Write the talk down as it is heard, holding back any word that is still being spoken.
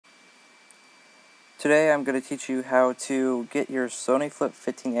Today I'm going to teach you how to get your Sony Flip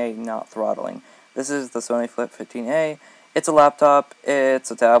 15A not throttling. This is the Sony Flip 15A. It's a laptop, it's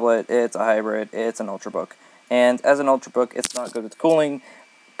a tablet, it's a hybrid, it's an Ultrabook. And as an Ultrabook, it's not good with cooling,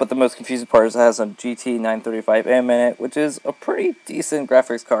 but the most confusing part is it has a GT 935M in it, which is a pretty decent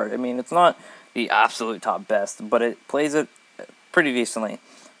graphics card. I mean, it's not the absolute top best, but it plays it pretty decently.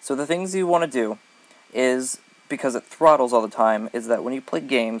 So the things you want to do is, because it throttles all the time, is that when you play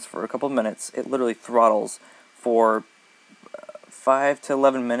games for a couple of minutes, it literally throttles for 5 to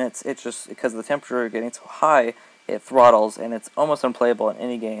 11 minutes. It's just because the temperature is getting so high, it throttles, and it's almost unplayable in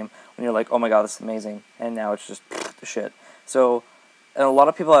any game when you're like, oh my god, this is amazing, and now it's just shit. So, and a lot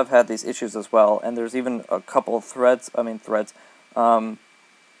of people have had these issues as well, and there's even a couple of threads, whatever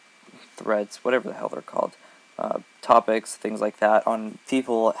the hell they're called, topics, things like that, on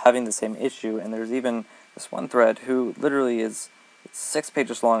people having the same issue, and there's even this one thread who literally it's 6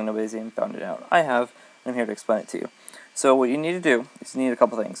 pages long and nobody's even found it out. I have, and I'm here to explain it to you. So what you need to do is you need a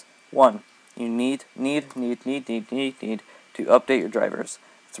couple things. One, you need to update your drivers.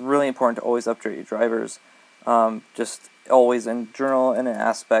 It's really important to always update your drivers. Just always in general, in an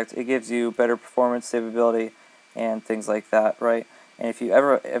aspect, it gives you better performance, stability, and things like that, right? And if you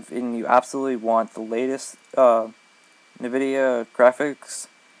absolutely want the latest NVIDIA graphics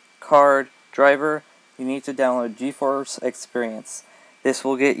card driver, you need to download GeForce Experience. This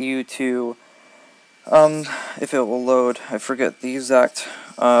will get you to, if it will load, I forget the exact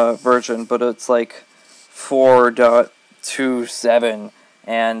version, but it's like 4.27,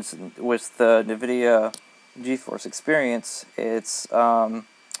 and with the NVIDIA GeForce Experience, it's, yeah,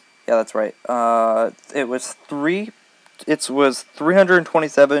 that's right, it was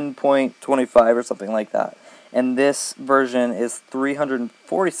 327.25 or something like that. And this version is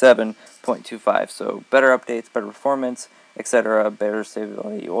 347.25, so better updates, better performance, etc., better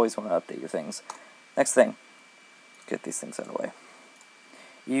stability. You always want to update your things. Next thing, get these things out of the way.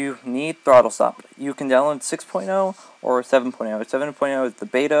 You need throttle stop. You can download 6.0 or 7.0. 7.0 is the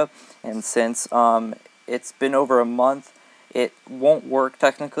beta, and since it's been over a month, it won't work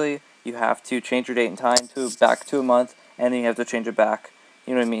technically. You have to change your date and time back to a month, and then you have to change it back.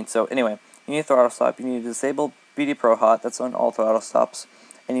 You know what I mean? So anyway, you need a throttle stop. You need to disable BD Pro Hot. That's on all throttle stops.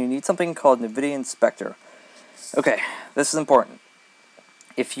 And you need something called NVIDIA Inspector. Okay, this is important.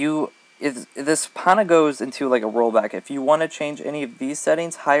 This kind of goes into like a rollback. If you want to change any of these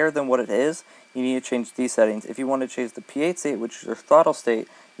settings higher than what it is, you need to change these settings. If you want to change the P8 state, which is your throttle state,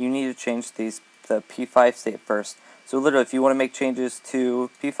 you need to change the P5 state first. So literally, if you want to make changes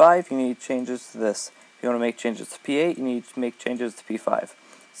to P5, you need changes to this. If you want to make changes to P8, you need to make changes to P5.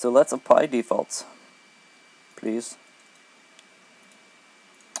 So let's apply defaults, please.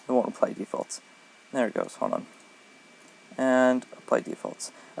 It won't apply defaults. There it goes, hold on. And apply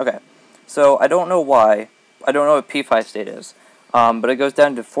defaults. Okay, so I don't know why, I don't know what P5 state is, but it goes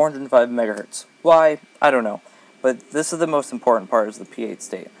down to 405 megahertz. Why? I don't know. But this is the most important part, is the P8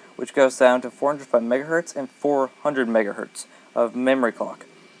 state, which goes down to 405 megahertz and 400 megahertz of memory clock.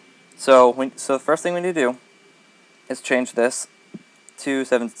 So the first thing we need to do is change this to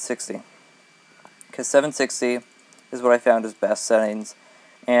 760, because 760 is what I found is best settings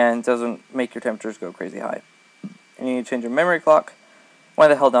and doesn't make your temperatures go crazy high. And you need to change your memory clock. Why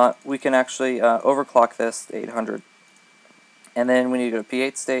the hell not? We can actually overclock this to 800. And then we need to go to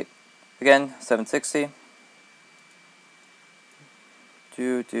P8 state. Again, 760.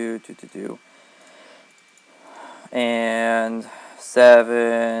 And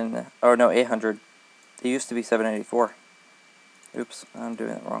 800. It used to be 784. Oops, I'm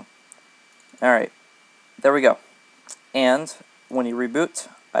doing it wrong. Alright, there we go. And when you reboot,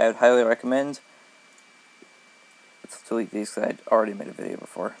 I would highly recommend, let's delete these because I'd already made a video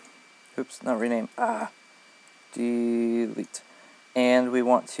before. Oops, not rename. Delete. And we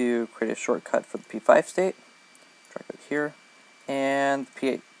want to create a shortcut for the P5 state. Drag it here. And the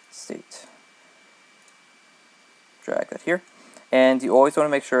P8 state. Drag that here. And you always want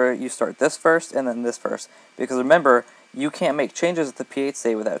to make sure you start this first and then this first. Because remember, you can't make changes at the P8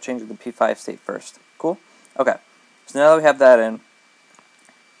 state without changing the P5 state first. Cool? Okay. So now that we have that in,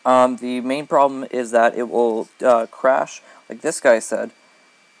 the main problem is that it will crash, like this guy said.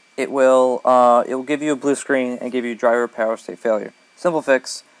 It will give you a blue screen and give you driver power state failure. Simple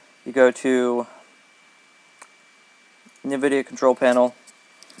fix. You go to NVIDIA control panel,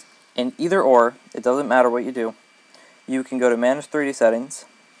 and either or, it doesn't matter what you do. You can go to manage 3D settings,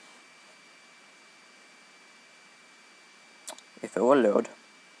 if it will load,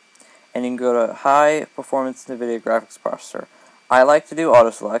 and you can go to high performance NVIDIA graphics processor. I like to do auto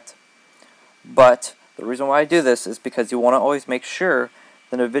select, but the reason why I do this is because you want to always make sure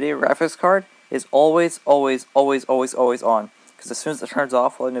the NVIDIA graphics card is always, always, always, always, always on. Because as soon as it turns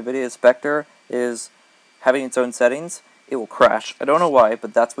off while NVIDIA Inspector is having its own settings, it will crash. I don't know why,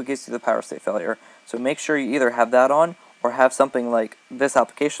 but that's what gives you the power state failure. So make sure you either have that on or have something like this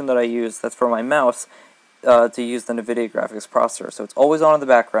application that I use that's for my mouse to use the NVIDIA graphics processor. So it's always on in the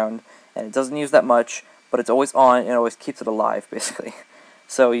background, and it doesn't use that much, but it's always on and it always keeps it alive, basically.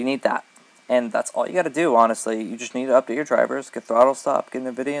 So you need that. And that's all you got to do, honestly. You just need to update your drivers, get throttle stop, get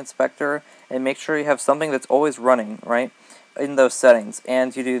NVIDIA Inspector, and make sure you have something that's always running, right, in those settings.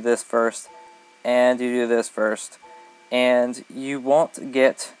 And you do this first, and you do this first, and you won't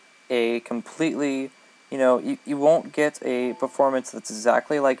get a completely, you won't get a performance that's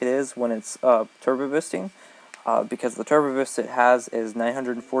exactly like it is when it's turbo boosting, because the turbo boost it has is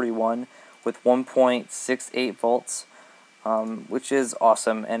 941 with 1.68 volts. Which is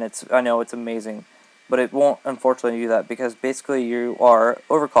awesome, and I know it's amazing, but it won't unfortunately do that because basically you are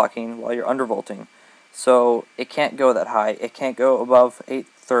overclocking while you're undervolting, so it can't go that high. It can't go above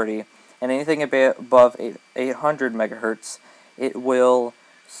 830, and anything above 800 megahertz, it will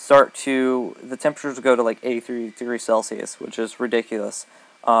start to, the temperatures go to like 83 degrees Celsius, which is ridiculous.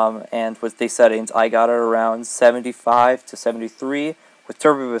 And with these settings, I got it around 75 to 73 with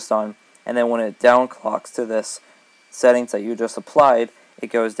turbo boost on, and then when it downclocks to this settings that you just applied, it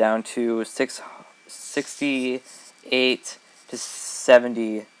goes down to 68 to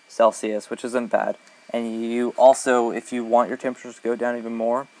 70 Celsius, which isn't bad. And you also, if you want your temperatures to go down even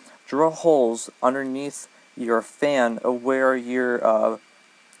more, drill holes underneath your fan of where your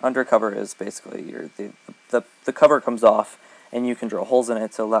undercover is. Basically, the cover comes off, and you can drill holes in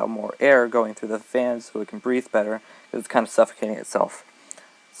it to allow more air going through the fan so it can breathe better, because it's kind of suffocating itself.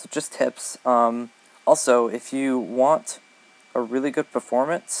 So just tips. Also, if you want a really good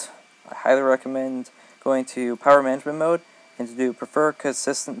performance, I highly recommend going to power management mode and to do prefer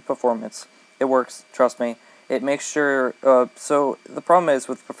consistent performance. It works, trust me. It makes sure, so the problem is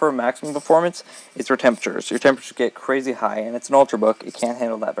with prefer maximum performance is your temperatures. Your temperatures get crazy high, and it's an ultrabook, it can't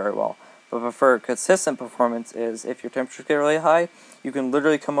handle that very well. But prefer consistent performance is if your temperatures get really high, you can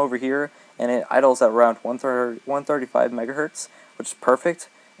literally come over here and it idles at around 135 megahertz, which is perfect.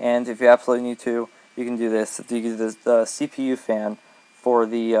 And if you absolutely need to, you can do this. You use the CPU fan for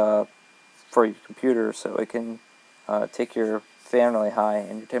for your computer, so it can take your fan really high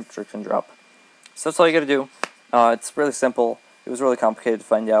and your temperature can drop. So that's all you got to do. It's really simple. It was really complicated to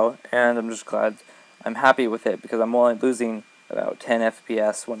find out, and I'm just glad. I'm happy with it because I'm only losing about 10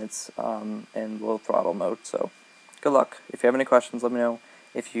 FPS when it's in low throttle mode. So good luck. If you have any questions, let me know.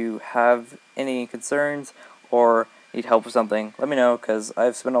 If you have any concerns or need help with something, let me know, because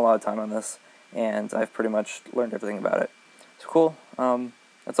I've spent a lot of time on this and I've pretty much learned everything about it. So cool.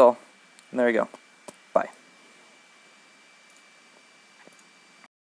 That's all. And there you go.